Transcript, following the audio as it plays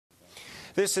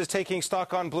This is Taking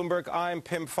Stock on Bloomberg. I'm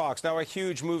Pim Fox. Now, a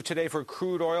huge move today for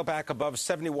crude oil back above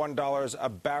 $71 a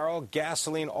barrel.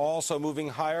 Gasoline also moving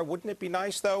higher. Wouldn't it be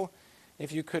nice, though,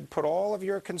 if you could put all of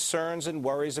your concerns and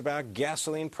worries about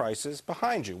gasoline prices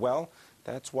behind you? Well,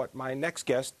 that's what my next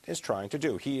guest is trying to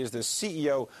do. He is the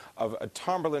CEO of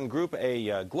Tomberlin Group,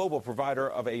 a global provider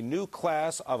of a new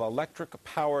class of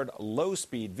electric-powered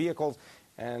low-speed vehicles.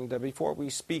 And before we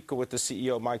speak with the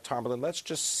CEO, Mike Tomberlin, let's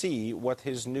just see what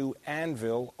his new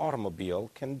ANVIL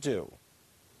automobile can do.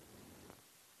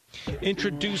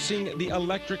 Introducing the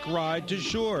electric ride du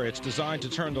jour. It's designed to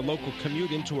turn the local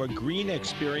commute into a green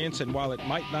experience, and while it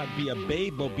might not be a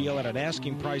babe-mobile at an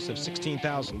asking price of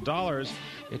 $16,000,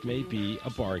 it may be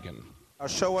a bargain. Now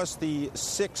show us the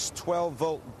 6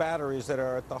 12-volt batteries that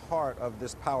are at the heart of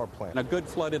this power plant. A good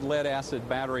flooded lead-acid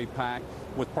battery pack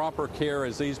with proper care,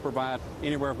 as these provide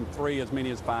anywhere from 3 as many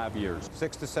as 5 years.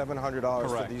 $600 to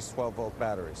 $700 for these 12-volt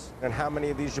batteries. And how many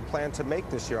of these you plan to make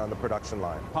this year on the production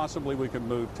line? Possibly we could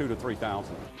move 2,000 to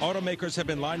 3,000. Automakers have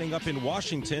been lining up in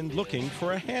Washington looking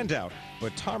for a handout,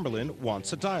 but Tomberlin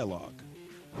wants a dialogue.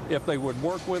 If they would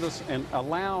work with us and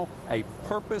allow a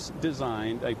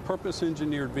purpose-designed, a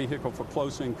purpose-engineered vehicle for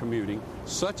close-in commuting,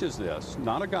 such as this,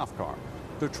 not a golf car,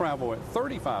 to travel at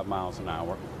 35 miles an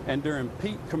hour and during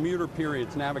peak commuter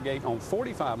periods navigate on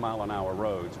 45-mile-an-hour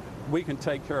roads, we can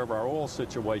take care of our oil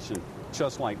situation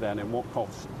just like that and won't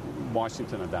cost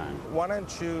Washington a dime. Why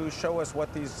don't you show us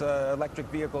what these electric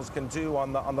vehicles can do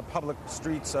on the public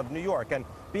streets of New York? And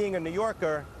being a New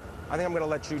Yorker, I think I'm going to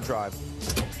let you drive.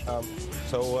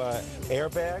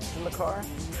 Airbags in the car?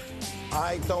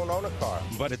 I don't own a car.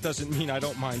 But it doesn't mean I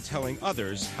don't mind telling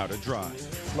others how to drive.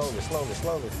 Slowly, slowly,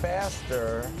 slowly.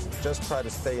 Faster. Just try to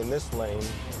stay in this lane.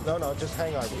 No, just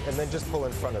hang on. And then just pull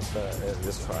in front of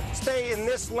this car. Stay in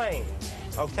this lane,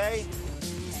 okay?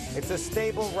 It's a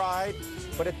stable ride,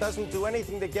 but it doesn't do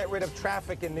anything to get rid of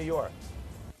traffic in New York.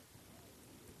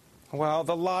 Well,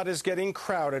 the lot is getting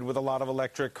crowded with a lot of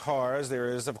electric cars. There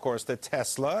is, of course, the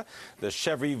Tesla, the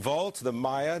Chevy Volt, the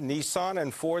Maya, Nissan,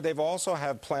 and Ford. They've also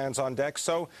have plans on deck.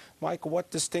 So, Mike,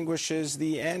 what distinguishes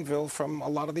the ANVIL from a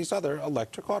lot of these other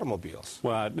electric automobiles?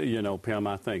 Well, you know, Pim,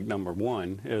 I think number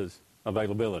one is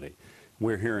availability.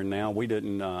 We're hearing now, we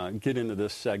didn't get into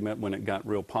this segment when it got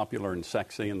real popular and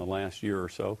sexy in the last year or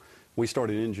so. We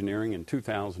started engineering in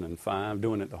 2005,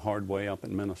 doing it the hard way up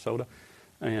in Minnesota.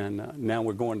 And now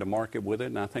we're going to market with it,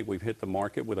 and I think we've hit the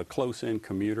market with a close-in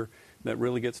commuter that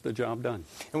really gets the job done.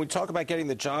 And we talk about getting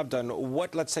the job done.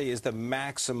 What, let's say, is the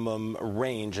maximum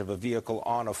range of a vehicle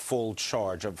on a full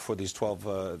charge for these 6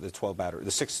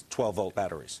 12-volt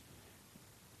batteries?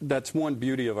 That's one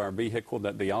beauty of our vehicle,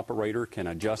 that the operator can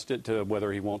adjust it to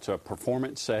whether he wants a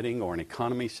performance setting or an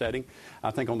economy setting.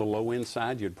 I think on the low-end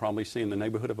side, you'd probably see in the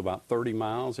neighborhood of about 30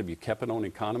 miles. If you kept it on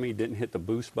economy, didn't hit the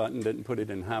boost button, didn't put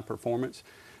it in high performance,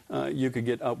 you could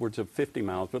get upwards of 50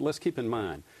 miles. But let's keep in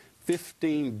mind,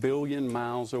 15 billion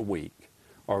miles a week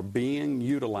are being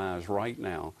utilized right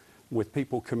now with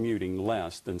people commuting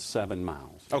less than 7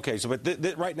 miles. Okay, so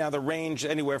but right now the range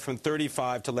anywhere from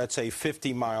 35 to, let's say,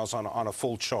 50 miles on a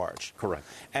full charge. Correct.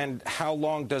 And how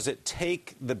long does it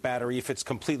take the battery, if it's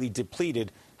completely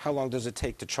depleted, how long does it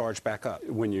take to charge back up?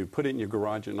 When you put it in your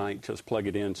garage at night, just plug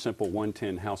it in, simple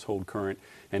 110 household current,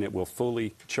 and it will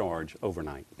fully charge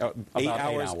overnight. 8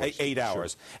 hours? 8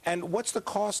 hours. Sure. And what's the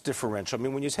cost differential? I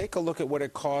mean, when you take a look at what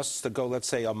it costs to go, let's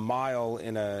say, a mile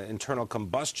in an internal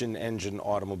combustion engine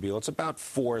automobile, it's about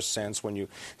 4 cents when you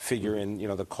figure in, you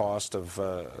know, the cost of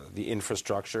the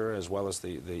infrastructure as well as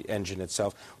the engine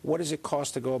itself. What does it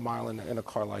cost to go a mile in a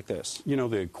car like this? You know,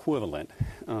 the equivalent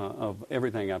of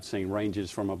everything I've seen ranges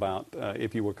from about,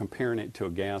 if you were comparing it to a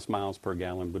gas, miles per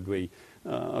gallon would be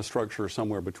a structure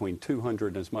somewhere between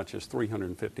 200 and as much as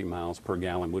 350 miles per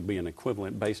gallon would be an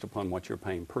equivalent based upon what you're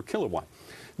paying per kilowatt.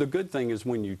 The good thing is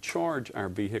when you charge our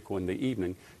vehicle in the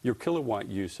evening, your kilowatt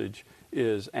usage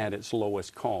is at its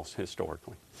lowest cost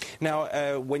historically.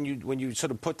 Now, when you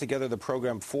sort of put together the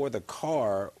program for the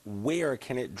car, where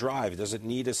can it drive? Does it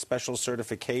need a special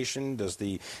certification? Does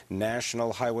the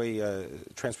National Highway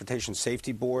Transportation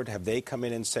Safety Board, have they come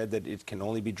in and said that it can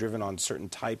only be driven on certain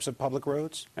types of public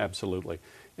roads? Absolutely.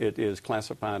 It is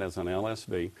classified as an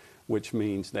LSV, which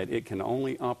means that it can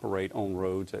only operate on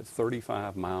roads at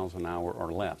 35 miles an hour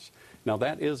or less. Now,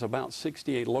 that is about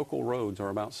 68 local roads, or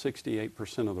about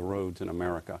 68% of the roads in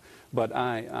America. But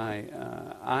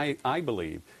I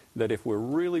believe that if we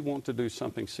really want to do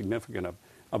something significant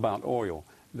about oil,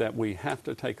 that we have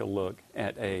to take a look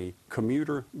at a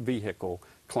commuter vehicle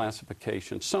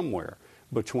classification somewhere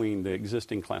between the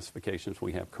existing classifications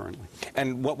we have currently.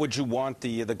 And what would you want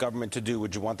the government to do?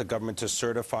 Would you want the government to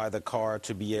certify the car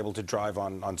to be able to drive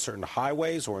on certain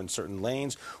highways or in certain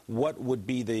lanes? What would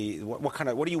be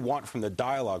what do you want from the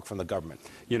dialogue from the government?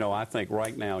 You know, I think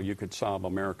right now you could solve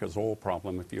America's oil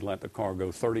problem if you let the car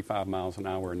go 35 miles an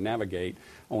hour and navigate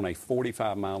on a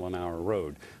 45-mile-an-hour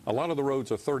road. A lot of the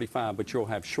roads are 35, but you'll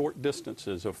have short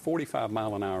distances of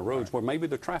 45-mile-an-hour roads where maybe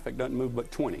the traffic doesn't move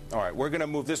but 20. All right, we're going to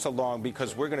move this along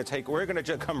because we're going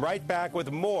to come right back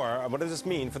with more. What does this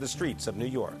mean for the streets of New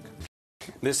York?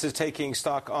 This is Taking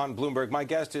Stock on Bloomberg. My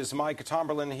guest is Mike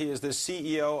Tomberlin. He is the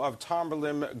CEO of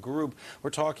Tomberlin Group. We're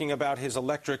talking about his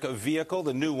electric vehicle,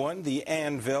 the new one, the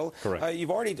ANVIL. Correct. You've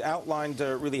already outlined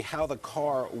really how the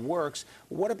car works.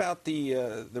 What about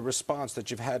the response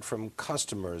that you've had from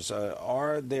customers?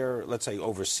 Are there, let's say,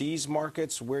 overseas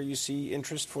markets where you see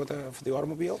interest for the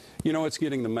automobile? You know, it's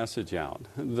getting the message out.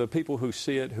 The people who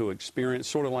see it, who experience,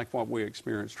 sort of like what we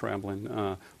experience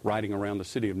traveling, riding around the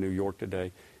city of New York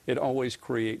today, it always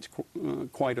creates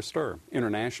quite a stir.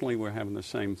 Internationally, we're having the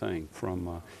same thing,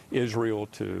 from Israel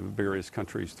to various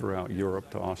countries throughout Europe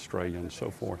to Australia and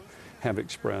so forth, have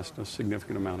expressed a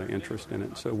significant amount of interest in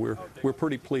it. So we're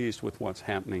pretty pleased with what's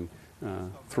happening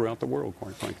throughout the world,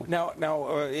 quite frankly. Now,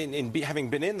 having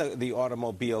been in the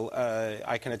automobile,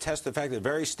 I can attest to the fact that a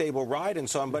very stable ride and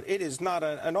so on, but it is not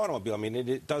an automobile. I mean,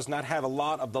 it does not have a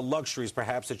lot of the luxuries,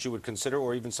 perhaps, that you would consider,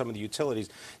 or even some of the utilities.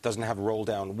 It doesn't have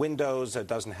roll-down windows. It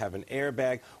doesn't have an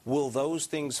airbag. Will those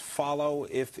things follow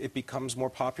if it becomes more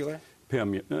popular?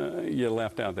 Pim, you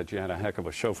left out that you had a heck of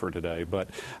a chauffeur today, but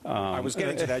I was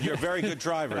getting to that. You're a very good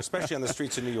driver, especially on the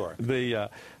streets of New York.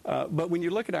 But when you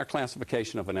look at our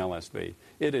classification of an LSV,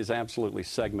 it is absolutely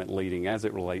segment leading as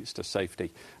it relates to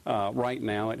safety. Right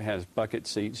now, it has bucket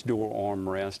seats, dual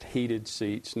armrest, heated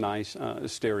seats, nice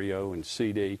stereo and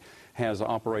CD. Has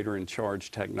operator in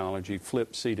charge technology,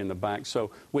 flip seat in the back.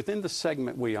 So within the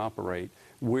segment we operate,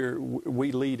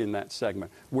 we lead in that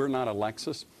segment. We're not a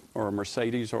Lexus or a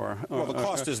Mercedes or well, the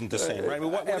cost isn't the same, right? I mean,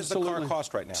 what does the car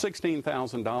cost right now?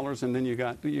 $16,000, and then you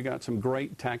got some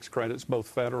great tax credits,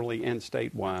 both federally and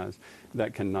state-wise,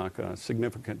 that can knock a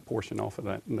significant portion off of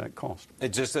that cost.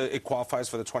 It qualifies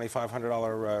for the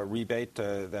 $2,500 rebate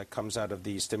that comes out of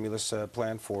the stimulus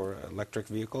plan for electric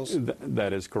vehicles?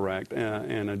 That is correct,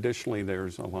 and additionally,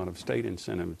 there's a lot of state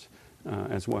incentives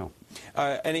as well.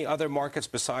 Any other markets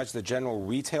besides the general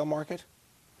retail market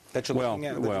that you're looking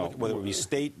at, whether it be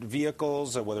state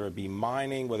vehicles, or whether it be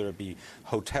mining, whether it be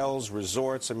hotels,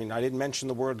 resorts? I mean, I didn't mention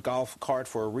the word golf cart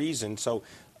for a reason, so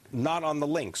not on the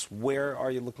links. Where are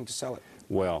you looking to sell it?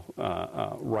 Well,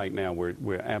 right now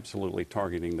we're absolutely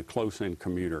targeting the close-in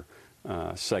commuter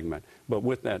segment. But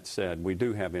with that said, we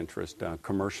do have interest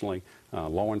commercially,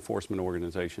 law enforcement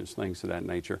organizations, things of that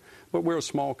nature. But we're a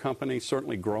small company,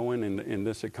 certainly growing in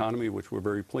this economy, which we're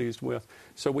very pleased with.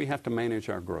 So we have to manage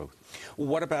our growth.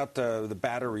 What about the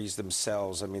batteries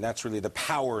themselves? I mean, that's really the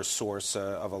power source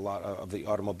of a lot of the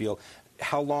automobile.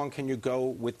 How long can you go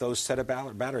with those set of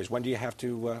batteries? When do you have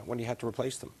to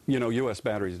replace them? You know, U.S.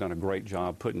 Battery's done a great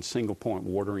job putting single-point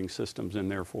watering systems in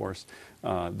there for us.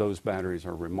 Those batteries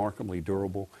are remarkably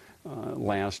durable,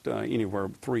 last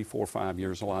anywhere 3, 4, 5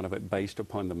 years, a lot of it based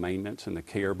upon the maintenance and the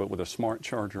care. But with a smart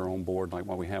charger on board, like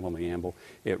what we have on the ANVIL,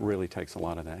 it really takes a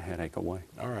lot of that headache away.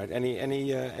 All right.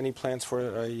 Any plans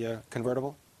for a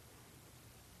convertible?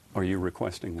 Are you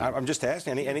requesting one? I'm just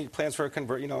asking. Any plans for a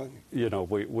convert?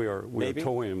 We're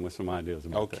toying with some ideas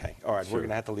about that. Okay. All right. Sure. We're going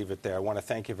to have to leave it there. I want to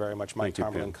thank you very much, Mike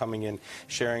Tomberlin, coming in,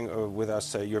 sharing with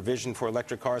us your vision for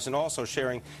electric cars, and also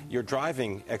sharing your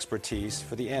driving expertise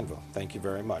for the ANVIL. Thank you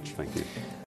very much. Thank you.